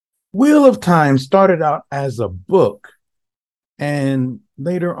Wheel of Time started out as a book and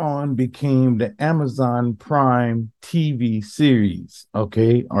later on became the Amazon Prime TV series,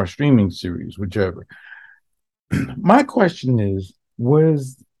 okay, or streaming series, whichever. My question is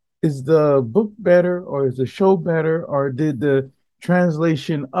the book better or is the show better or did the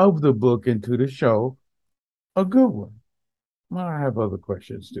translation of the book into the show a good one? Well, I have other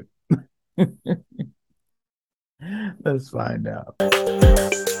questions too. Let's find out.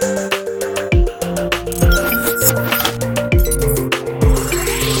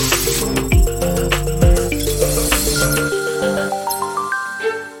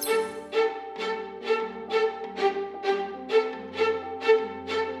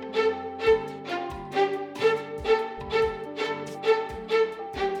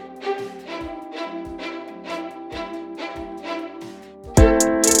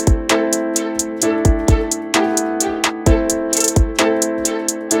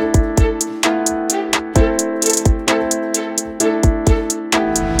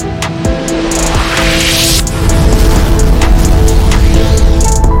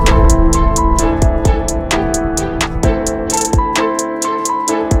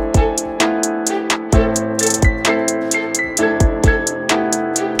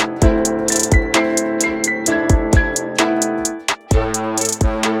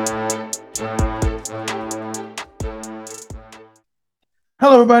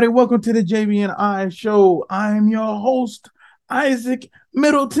 Hello, everybody. Welcome to the JB&I show. I'm your host, Isaac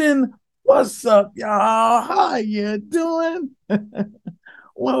Middleton. What's up, y'all? How you doing?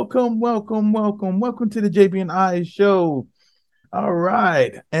 Welcome to the JB&I show. All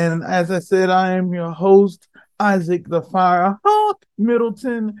right. And as I said, I am your host, Isaac the Fire Hawk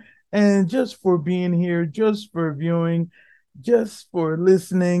Middleton. And just for being here, just for viewing, just for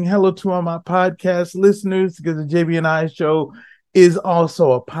listening. Hello to all my podcast listeners, because the JB&I show is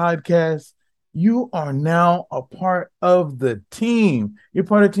also a podcast. You are now a part of the team. You're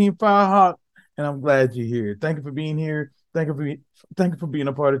part of Team Firehawk, and I'm glad you're here. Thank you for being here. Thank you for being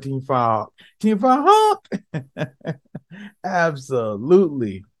a part of Team Firehawk. Team Firehawk.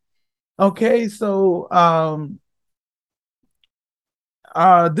 Absolutely. Okay, so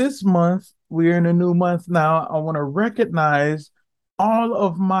this month, we're in a new month now. I want to recognize all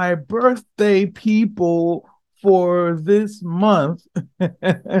of my birthday people for this month.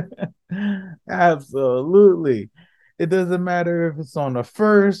 Absolutely. It doesn't matter if it's on the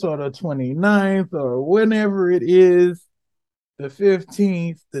 1st or the 29th or whenever it is, the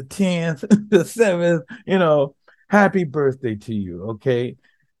 15th, the 10th, the 7th, happy birthday to you, okay?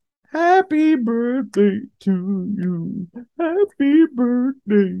 Happy birthday to you. Happy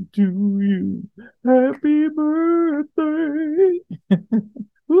birthday to you. Happy birthday.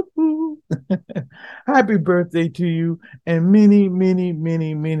 Happy birthday to you and many, many,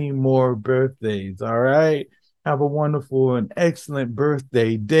 many, many more birthdays. All right. Have a wonderful and excellent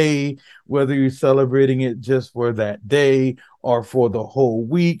birthday day, whether you're celebrating it just for that day or for the whole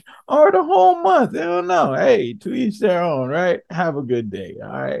week or the whole month. I don't know. Hey, to each their own, right? Have a good day. All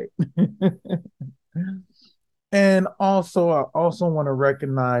right. And also, I also want to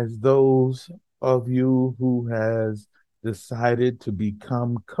recognize those of you who has decided to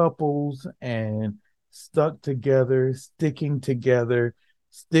become couples and stick together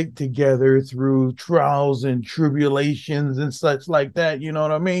through trials and tribulations and such like that. You know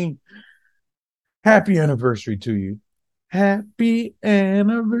what I mean? Happy anniversary to you. Happy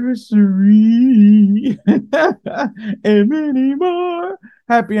anniversary. And many more.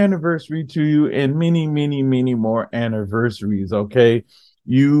 Happy anniversary to you and many, many, many more anniversaries. Okay.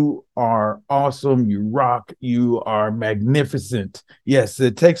 You are awesome. You rock. You are magnificent. Yes,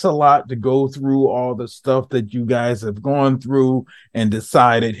 it takes a lot to go through all the stuff that you guys have gone through and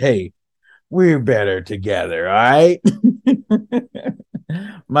decided, hey, we're better together. All right.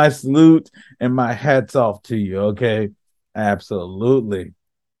 My salute and my hats off to you. Okay. Absolutely.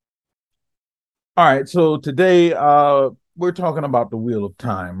 All right. So today we're talking about the Wheel of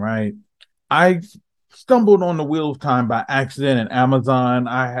Time, right? I stumbled on the Wheel of Time by accident in Amazon.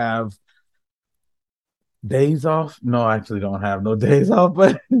 I have days off. No, I actually don't have no days off,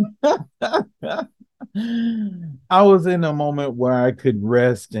 but I was in a moment where I could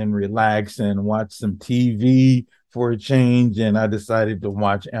rest and relax and watch some TV for a change. And I decided to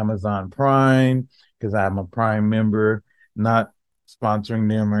watch Amazon Prime because I'm a Prime member, not sponsoring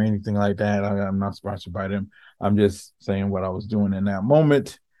them or anything like that. I'm not sponsored by them. I'm just saying what I was doing in that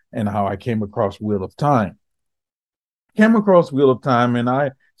moment and how I came across Wheel of Time. Came across Wheel of Time and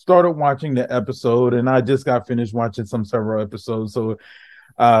I started watching the episode and I just got finished watching some several episodes. So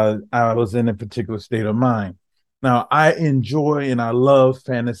I was in a particular state of mind. Now, I enjoy and I love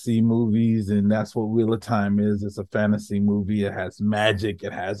fantasy movies, and that's what Wheel of Time is. It's a fantasy movie. It has magic.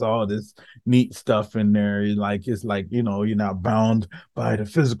 It has all this neat stuff in there. Like it's like you're not bound by the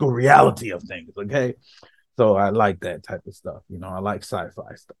physical reality of things. Okay, so I like that type of stuff. I like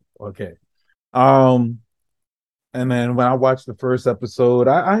sci-fi stuff. Okay, um, and then when I watched the first episode,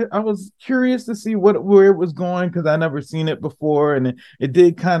 I was curious to see where it was going because I never seen it before, and it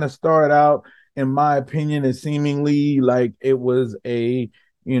did kind of start out, in my opinion, as seemingly like it was a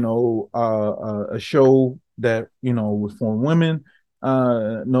show that was for women.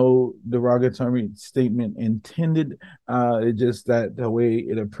 No derogatory statement intended. It just that the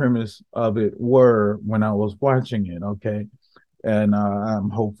way the premise of it were when I was watching it. Okay, and I'm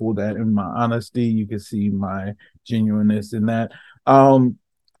hopeful that in my honesty, you can see my genuineness in that. Um,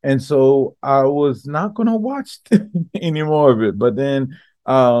 and so I was not going to watch any more of it, but then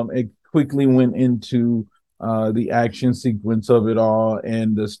it quickly went into the action sequence of it all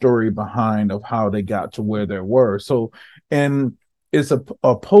and the story behind of how they got to where they were. So, and it's a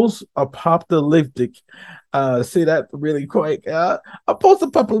post apocalyptic. Say that really quick. A post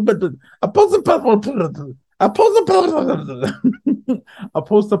apocalyptic. A post apocalyptic a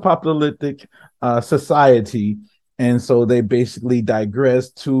post-apocalyptic society, and so they basically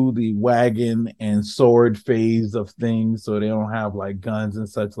digress to the wagon and sword phase of things, so they don't have like guns and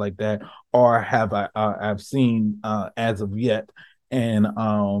such like that, or have I've seen as of yet, and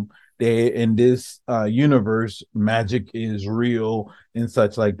they in this universe, magic is real and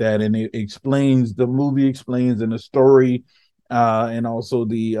such like that, and the movie explains in the story and also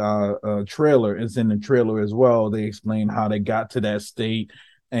the trailer. It's in the trailer as well. They explain how they got to that state,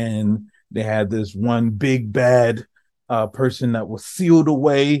 and they had this one big bad person that was sealed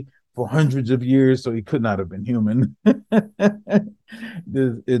away for hundreds of years, so he could not have been human.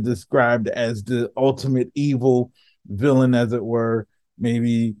 It's described as the ultimate evil villain, as it were.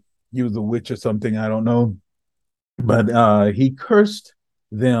 Maybe he was a witch or something. I don't know, but he cursed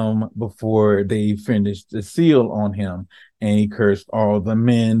them before they finished the seal on him, and he cursed all the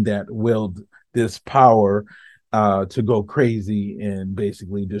men that willed this power to go crazy and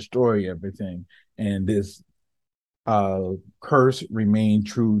basically destroy everything. And this curse remained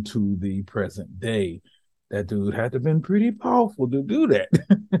true to the present day. That dude had to have been pretty powerful to do that.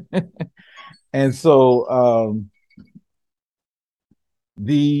 And so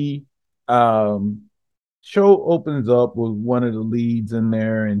the um, show opens up with one of the leads in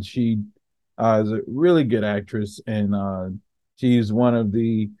there, and she is a really good actress, and she's one of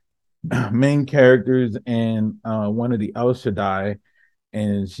the main characters and one of the El Shaddai,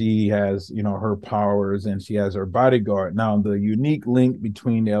 and she has her powers, and she has her bodyguard. Now, the unique link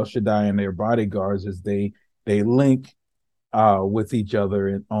between the El Shaddai and their bodyguards is they link with each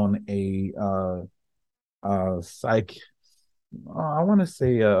other on a psych. I want to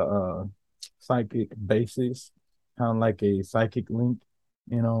say a psychic basis, kind of like a psychic link,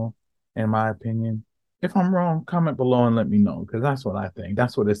 you know, in my opinion. If I'm wrong, comment below and let me know, because that's what I think.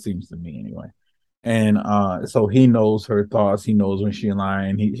 That's what it seems to me anyway. And so he knows her thoughts. He knows when she's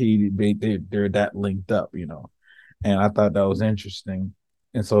lying. They're that linked up, And I thought that was interesting.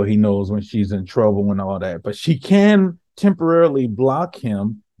 And so he knows when she's in trouble and all that. But she can temporarily block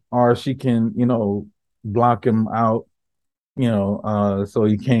him, or she can, block him out, so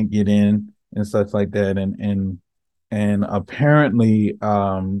he can't get in and such like that. And apparently,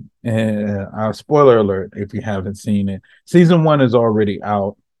 spoiler alert if you haven't seen it, season one is already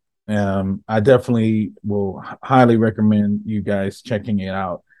out. I definitely will highly recommend you guys checking it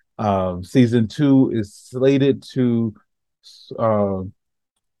out. Season two is slated to uh,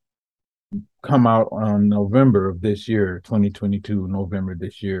 come out on November of this year, 2022, November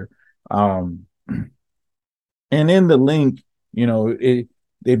this year. Um, and in the link,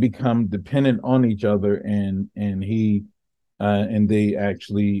 they become dependent on each other, and they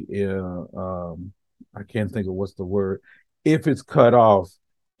actually I can't think of what's the word. If it's cut off,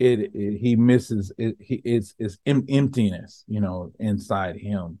 it he misses it. It's emptiness, inside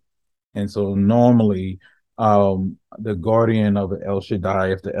him. And so normally, the guardian of El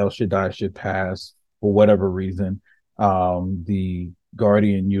Shaddai, if the El Shaddai should pass for whatever reason, the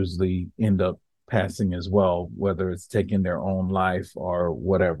guardian usually end up passing as well, whether it's taking their own life or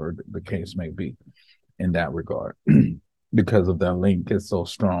whatever the case may be in that regard. Because of that link is so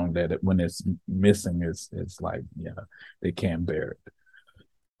strong that when it's missing, it's like, yeah, they can't bear it.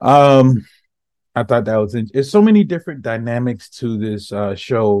 I thought that was it's so many different dynamics to this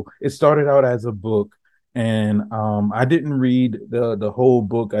show. It started out as a book, and I didn't read the whole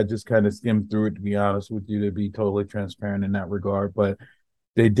book. I just kind of skimmed through it, to be honest with you, to be totally transparent in that regard. But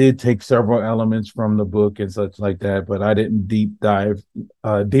they did take several elements from the book and such like that, but I didn't deep dive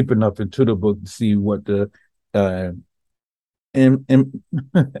deep enough into the book to see what the uh, in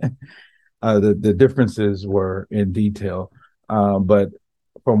the differences were in detail. But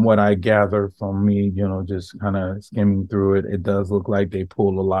from what I gather from me, just kind of skimming through it, it does look like they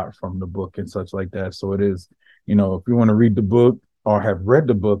pull a lot from the book and such like that. So it is, if you want to read the book or have read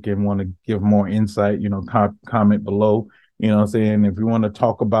the book and want to give more insight, comment below. What I'm saying? If you want to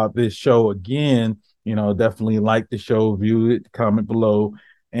talk about this show again, definitely like the show, view it, comment below.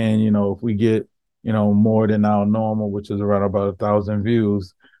 And, if we get, more than our normal, which is around about 1,000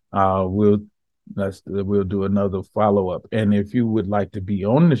 views, we'll we'll do another follow up. And if you would like to be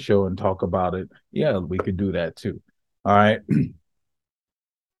on the show and talk about it, yeah, we could do that too. All right.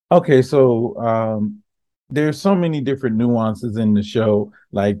 Okay, so there's so many different nuances in the show.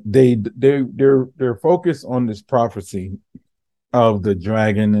 Like they're focused on this prophecy of the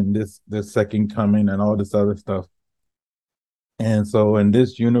dragon and this second coming and all this other stuff. And so in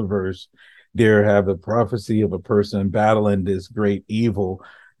this universe, there have a prophecy of a person battling this great evil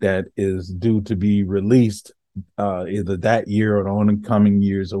that is due to be released either that year or the oncoming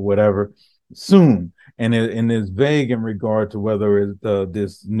years or whatever soon. And it's vague in regard to whether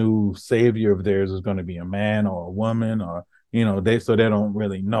this new savior of theirs is going to be a man or a woman or they don't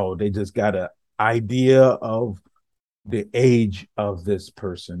really know. They just got an idea of the age of this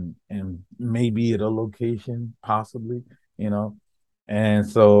person and maybe at a location, possibly, you know. And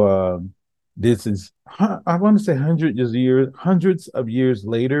so this is, I want to say hundreds of years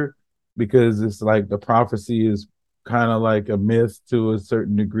later, because it's like the prophecy is kind of like a myth to a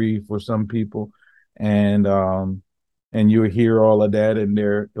certain degree for some people. And you hear all of that in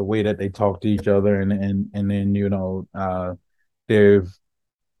the way that they talk to each other, and then they've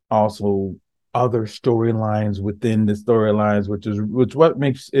also other storylines within the storylines, which what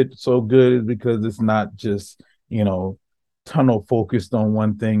makes it so good is because it's not just tunnel focused on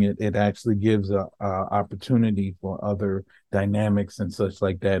one thing. It actually gives a opportunity for other dynamics and such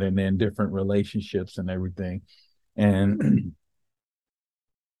like that, and then different relationships and everything. And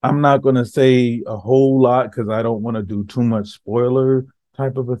I'm not going to say a whole lot because I don't want to do too much spoiler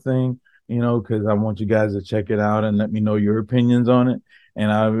type of a thing, because I want you guys to check it out and let me know your opinions on it.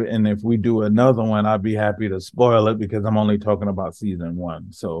 And if we do another one, I'd be happy to spoil it because I'm only talking about season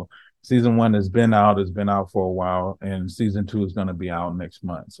one. So season one has been out, it's been out for a while, and season two is going to be out next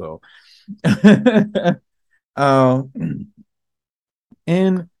month. So um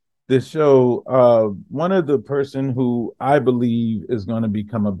in the show, one of the person who I believe is going to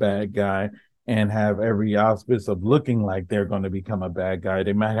become a bad guy and have every auspice of looking like they're going to become a bad guy.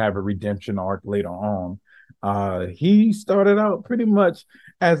 They might have a redemption arc later on. He started out pretty much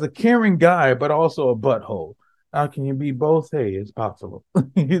as a caring guy, but also a butthole. How can you be both? Hey, it's possible.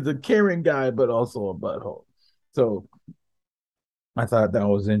 He's a caring guy, but also a butthole. So I thought that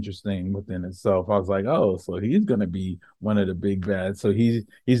was interesting within itself. I was like, oh, so he's gonna be one of the big bads. So he's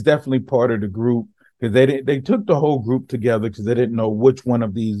definitely part of the group because they took the whole group together because they didn't know which one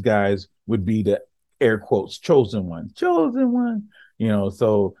of these guys would be the air quotes chosen one.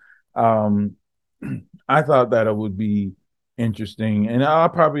 So um I thought that it would be interesting. And I'll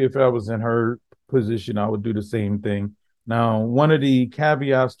probably, if I was in her position, I would do the same thing. Now, one of the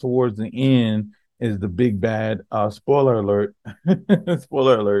caveats towards the end is the big bad. Spoiler alert.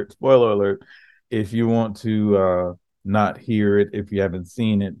 Spoiler alert. If you want to not hear it, if you haven't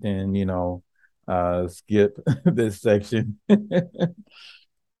seen it, then skip this section.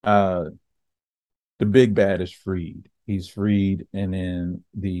 uh the big bad is freed. He's freed, and then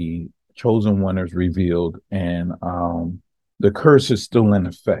the chosen one is revealed, and the curse is still in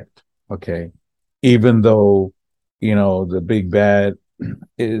effect. Okay, even though the big bad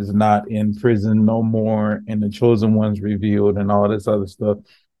is not in prison no more, and the chosen one's revealed, and all this other stuff,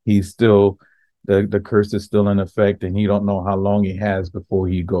 he's still the curse is still in effect, and he don't know how long he has before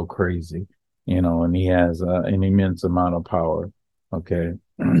he go crazy. And he has an immense amount of power. Okay.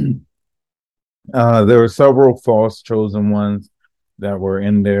 There were several false chosen ones that were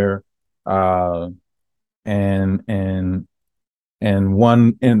in there, uh, and and and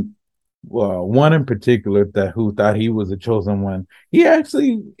one in particular that who thought he was a chosen one. He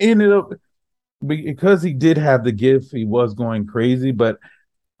actually ended up, because he did have the gift. He was going crazy, but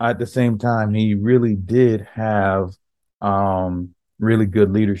at the same time, he really did have really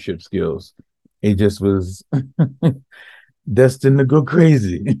good leadership skills. He just was destined to go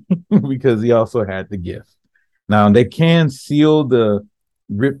crazy because he also had the gift. Now they can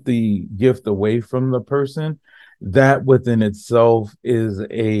rip the gift away from the person. That within itself is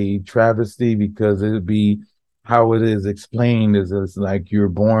a travesty because it would be how it is explained is it's like you're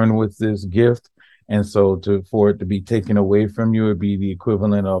born with this gift, and so to for it to be taken away from you would be the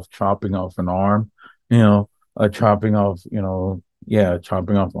equivalent of chopping off an arm, you know, chopping off, yeah,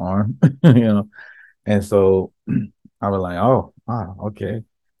 chopping off an arm, And so I was like, oh, wow, okay.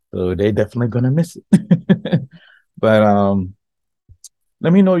 So they definitely gonna miss it. But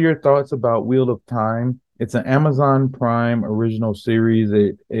let me know your thoughts about Wheel of Time. It's an Amazon Prime original series.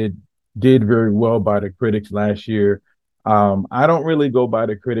 It did very well by the critics last year. I don't really go by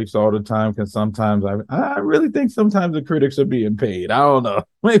the critics all the time because sometimes I really think sometimes the critics are being paid. I don't know.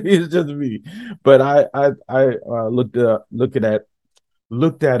 Maybe it's just me, but I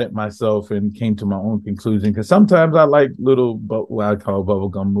looked at it myself and came to my own conclusion. Because sometimes I like little, what I call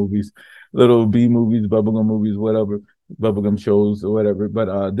bubblegum movies, little B movies, bubblegum movies, whatever, bubblegum shows or whatever.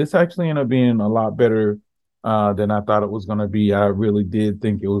 But this actually ended up being a lot better than I thought it was going to be. I really did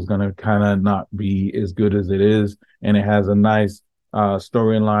think it was going to kind of not be as good as it is. And it has a nice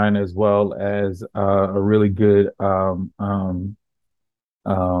storyline as well as a really good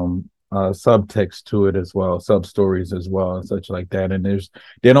subtext to it as well, sub stories as well, and such like that. And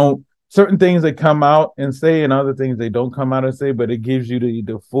they don't certain things they come out and say, and other things they don't come out and say, but it gives you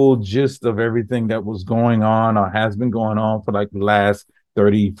the full gist of everything that was going on or has been going on for like the last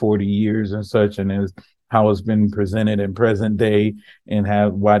 30, 40 years and such, and is how it's been presented in present day, and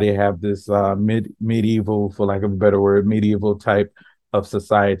have why they have this medieval, for lack of a better word, medieval type of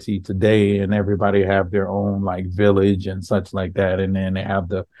society today, and everybody have their own like village and such like that, and then they have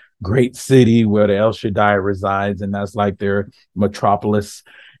the great city where the El Shaddai resides, and that's like their metropolis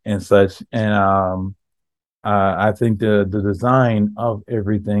and such. And I think the design of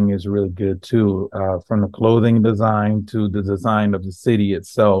everything is really good too, from the clothing design to the design of the city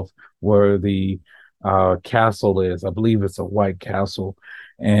itself, where the castle is. I believe it's a white castle,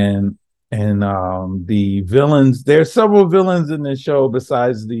 and the villains. There's several villains in the show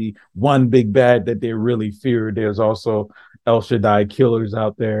besides the one big bad that they really fear. There's also El Shaddai killers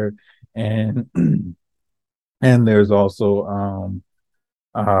out there, and and there's also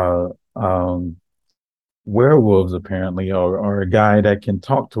uh werewolves apparently, or a guy that can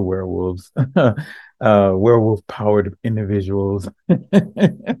talk to werewolves, werewolf powered individuals.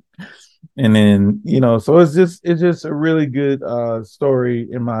 And then, so it's just a really good story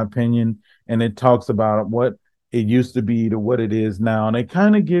in my opinion, and it talks about what it used to be to what it is now, and they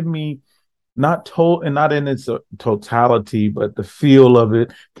kind of give me not in its totality, but the feel of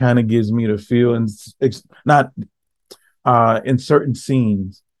it kind of gives me the feel, and it's not in certain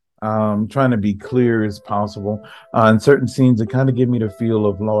scenes. Trying to be clear as possible. In certain scenes, it kind of give me the feel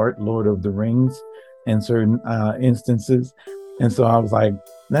of Lord of the Rings in certain instances. And so I was like,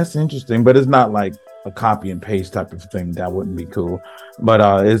 that's interesting, but it's not like a copy and paste type of thing. That wouldn't be cool. But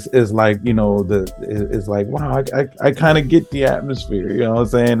it's like, it's like, wow, I kind of get the atmosphere, you know what I'm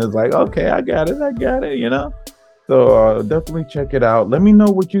saying? It's like, okay, I got it. So definitely check it out. Let me know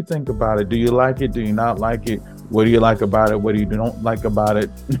what you think about it. Do you like it? Do you not like it? What do you like about it? What do you don't like about it?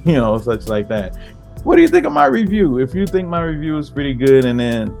 Such like that. What do you think of my review? If you think my review is pretty good, and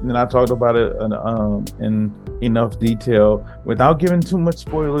then I talked about it in enough detail without giving too much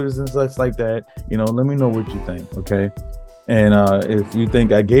spoilers and such like that, let me know what you think, okay? And if you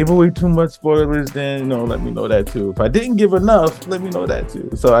think I gave away too much spoilers, then let me know that too. If I didn't give enough, let me know that too,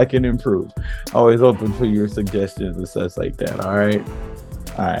 so I can improve. Always open for your suggestions and such like that. All right.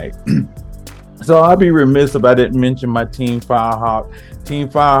 So I'll be remiss if I didn't mention my Team Firehawk. Team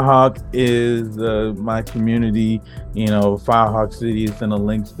Firehawk is my community. Firehawk City is in the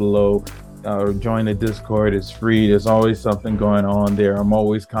links below. Join the Discord. It's free. There's always something going on there. I'm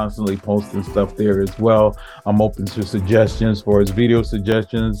always constantly posting stuff there as well. I'm open to suggestions for video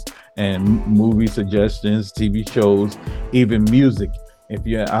suggestions and movie suggestions, TV shows, even music.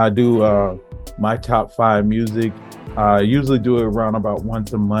 I do my top 5 music. I usually do it around about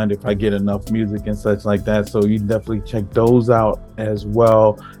once a month if I get enough music and such like that. So you definitely check those out as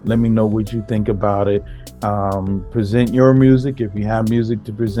well. Let me know what you think about it. Present your music if you have music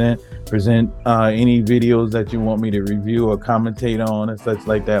to present. Any videos that you want me to review or commentate on and such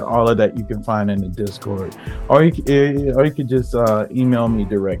like that. All of that you can find in the Discord, or you could just email me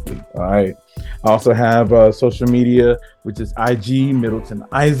directly. All right. I also have social media, which is IG Middleton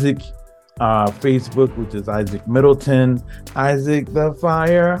Isaac. Facebook, which is Isaac Middleton, Isaac the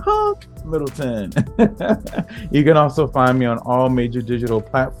Fire Hawk Middleton. You can also find me on all major digital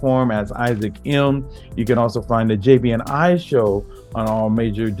platforms as Isaac M. You can also find the JB&I show on all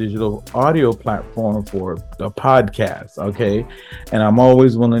major digital audio platforms for the podcast. Okay. And I'm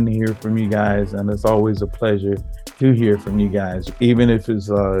always willing to hear from you guys. And it's always a pleasure to hear from you guys, even if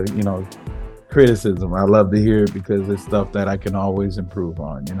it's, criticism. I love to hear it because it's stuff that I can always improve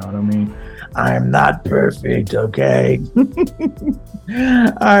on. You know what I mean? I am not perfect, okay? All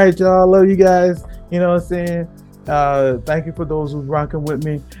right, y'all. Love you guys. You know what I'm saying? Thank you for those who's rocking with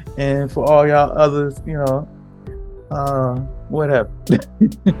me, and for all y'all others, whatever.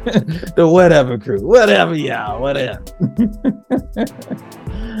 The whatever crew. Whatever, y'all. Whatever.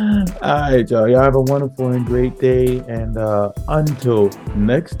 All right, y'all. Y'all have a wonderful and great day. And until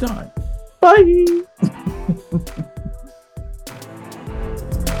next time, bye.